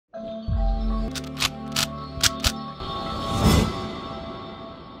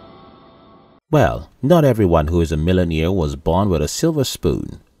Well, not everyone who is a millionaire was born with a silver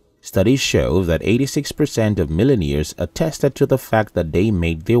spoon. Studies show that 86% of millionaires attested to the fact that they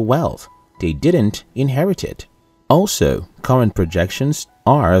made their wealth. They didn't inherit it. Also, current projections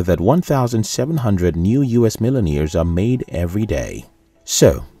are that 1,700 new US millionaires are made every day.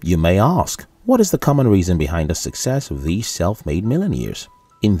 So, you may ask, what is the common reason behind the success of these self-made millionaires?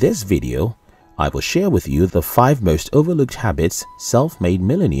 In this video, I will share with you the 5 most overlooked habits self-made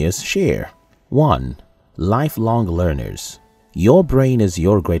millionaires share. 1. Lifelong learners. Your brain is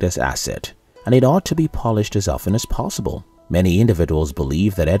your greatest asset, and it ought to be polished as often as possible. Many individuals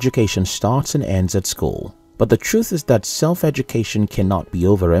believe that education starts and ends at school, but the truth is that self-education cannot be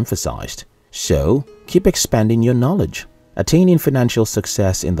overemphasized. So, keep expanding your knowledge. Attaining financial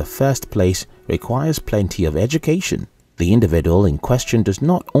success in the first place requires plenty of education. The individual in question does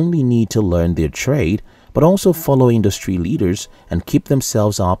not only need to learn their trade, but also follow industry leaders and keep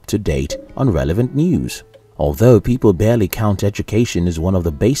themselves up to date on relevant news. Although people barely count education as one of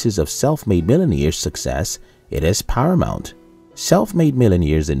the bases of self-made millionaires' success, it is paramount. Self-made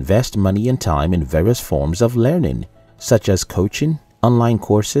millionaires invest money and time in various forms of learning, such as coaching, online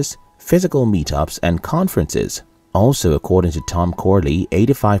courses, physical meetups, and conferences. Also, according to Tom Corley,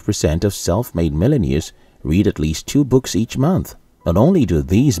 85% of self-made millionaires read at least 2 books each month. Not only do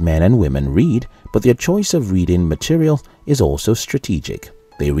these men and women read, but their choice of reading material is also strategic.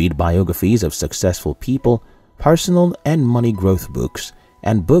 They read biographies of successful people, personal and money growth books,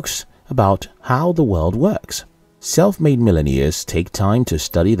 and books about how the world works. Self-made millionaires take time to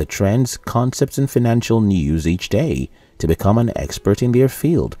study the trends, concepts, and financial news each day to become an expert in their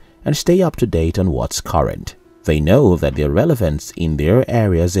field and stay up to date on what's current. They know that their relevance in their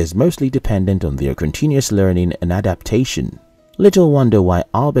areas is mostly dependent on their continuous learning and adaptation. Little wonder why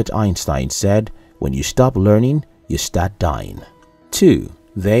Albert Einstein said, "When you stop learning, you start dying." 2.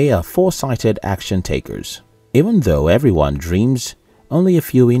 They are foresighted action takers. Even though everyone dreams, only a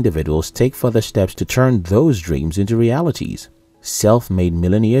few individuals take further steps to turn those dreams into realities. Self-made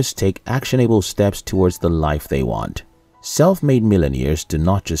millionaires take actionable steps towards the life they want. Self-made millionaires do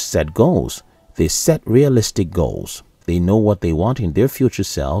not just set goals, they set realistic goals. They know what they want in their future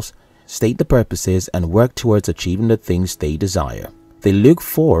selves, state the purposes, and work towards achieving the things they desire. They look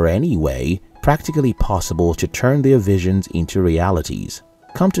for any way practically possible to turn their visions into realities.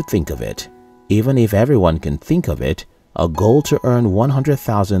 Come to think of it, even if everyone can think of it, a goal to earn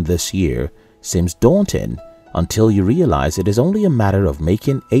 $100,000 this year seems daunting until you realize it is only a matter of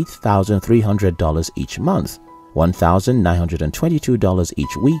making $8,300 each month, $1,922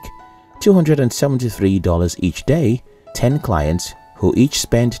 each week, $273 each day, 10 clients who each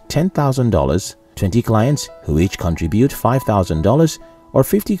spend $10,000, 20 clients who each contribute $5,000, or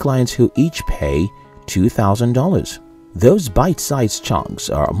 50 clients who each pay $2,000. Those bite-sized chunks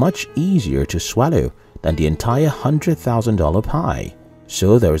are much easier to swallow than the entire $100,000 pie,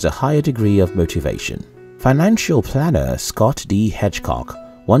 so there is a higher degree of motivation. Financial planner Scott D. Hedgecock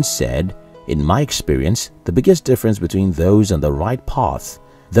once said, "In my experience, the biggest difference between those on the right path,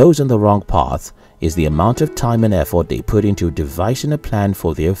 those on the wrong path, is the amount of time and effort they put into devising a plan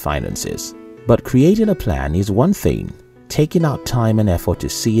for their finances." But creating a plan is one thing. Taking out time and effort to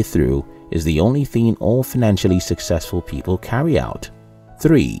see it through is the only thing all financially successful people carry out.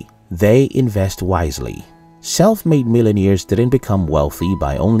 3. They invest wisely. Self-made millionaires didn't become wealthy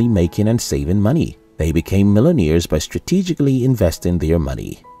by only making and saving money. They became millionaires by strategically investing their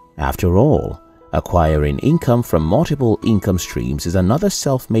money. After all, acquiring income from multiple income streams is another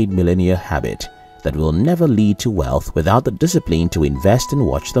self-made millionaire habit that will never lead to wealth without the discipline to invest and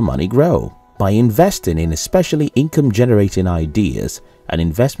watch the money grow. By investing in especially income-generating ideas and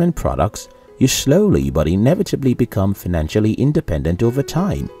investment products, you slowly but inevitably become financially independent over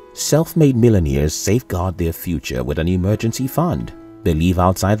time. Self-made millionaires safeguard their future with an emergency fund. They leave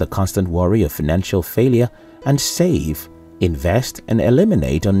outside the constant worry of financial failure and save, invest, and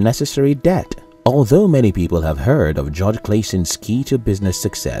eliminate unnecessary debt. Although many people have heard of George Clayton's key to business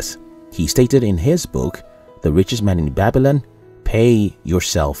success, he stated in his book, The Richest Man in Babylon, "Pay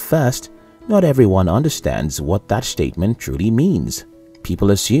yourself first," not everyone understands what that statement truly means.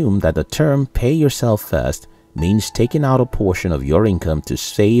 People assume that the term "pay yourself first" means taking out a portion of your income to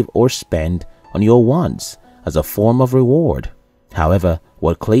save or spend on your wants as a form of reward. However,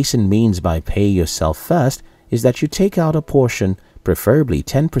 what Clayton means by "pay yourself first" is that you take out a portion, preferably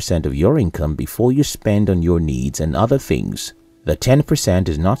 10% of your income, before you spend on your needs and other things. The 10%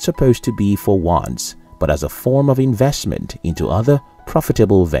 is not supposed to be for wants, but as a form of investment into other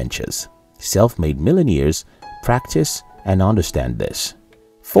profitable ventures. Self-made millionaires practice and understand this.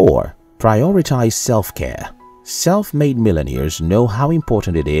 4. Prioritize self-care. Self-made millionaires know how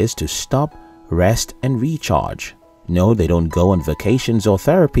important it is to stop rest and recharge. No, they don't go on vacations or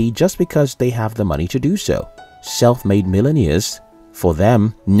therapy just because they have the money to do so. Self-made millionaires,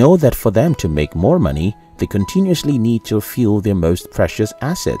 know that for them to make more money, they continuously need to fuel their most precious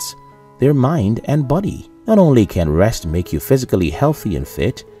assets, their mind and body. Not only can rest make you physically healthy and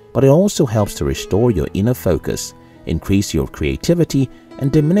fit, but it also helps to restore your inner focus, increase your creativity,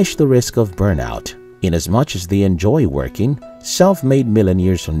 and diminish the risk of burnout. Inasmuch as they enjoy working, self-made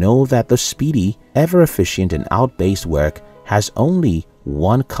millionaires know that the speedy, ever-efficient and out-based work has only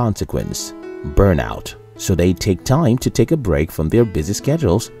one consequence: burnout. So they take time to take a break from their busy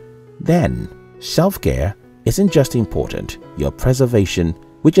schedules. Then, self-care isn't just important, your preservation,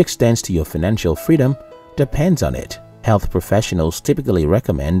 which extends to your financial freedom, depends on it. Health professionals typically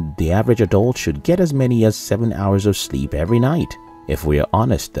recommend the average adult should get as many as 7 hours of sleep every night. If we are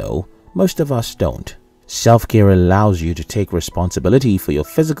honest though, most of us don't. Self-care allows you to take responsibility for your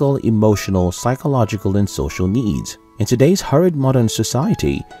physical, emotional, psychological, and social needs. In today's hurried modern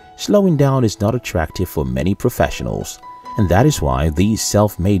society, slowing down is not attractive for many professionals, and that is why these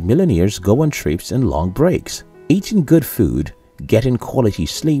self-made millionaires go on trips and long breaks. Eating good food, getting quality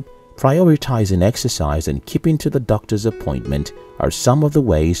sleep, prioritizing exercise, and keeping to the doctor's appointment are some of the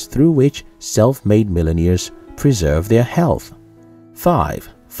ways through which self-made millionaires preserve their health. 5.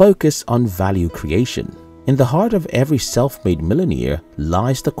 Focus on value creation. In the heart of every self-made millionaire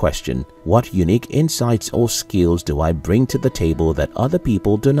lies the question, what unique insights or skills do I bring to the table that other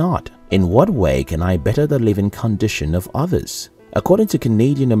people do not? In what way can I better the living condition of others? According to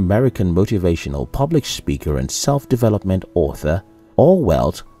Canadian-American motivational public speaker and self-development author, all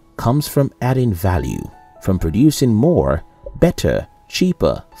wealth comes from adding value, from producing more, better,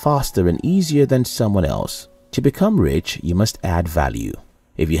 cheaper, faster, and easier than someone else. To become rich, you must add value.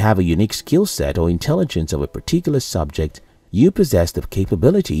 If you have a unique skill set or intelligence of a particular subject, you possess the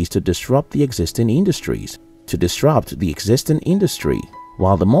capabilities to disrupt the existing industry.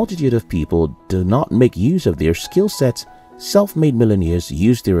 While the multitude of people do not make use of their skill sets, self-made millionaires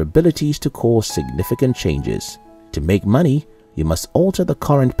use their abilities to cause significant changes. To make money, you must alter the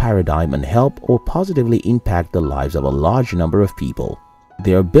current paradigm and help or positively impact the lives of a large number of people.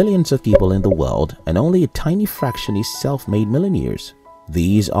 There are billions of people in the world, and only a tiny fraction is self-made millionaires.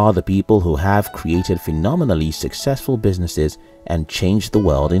 These are the people who have created phenomenally successful businesses and changed the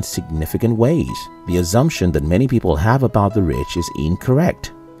world in significant ways. The assumption that many people have about the rich is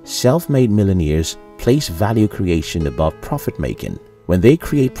incorrect. Self-made millionaires place value creation above profit making. When they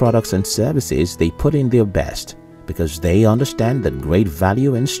create products and services, they put in their best because they understand that great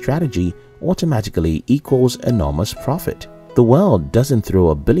value and strategy automatically equals enormous profit. The world doesn't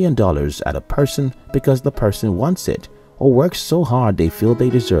throw $1 billion at a person because the person wants it or works so hard they feel they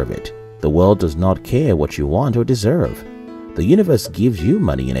deserve it. The world does not care what you want or deserve. The universe gives you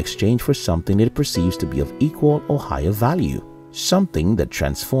money in exchange for something it perceives to be of equal or higher value, something that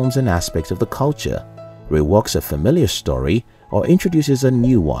transforms an aspect of the culture, reworks a familiar story, or introduces a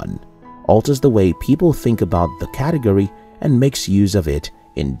new one, alters the way people think about the category, and makes use of it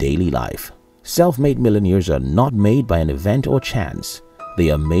in daily life. Self-made millionaires are not made by an event or chance. They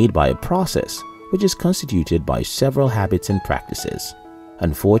are made by a process which is constituted by several habits and practices.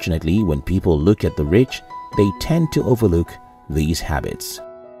 Unfortunately, when people look at the rich, they tend to overlook these habits.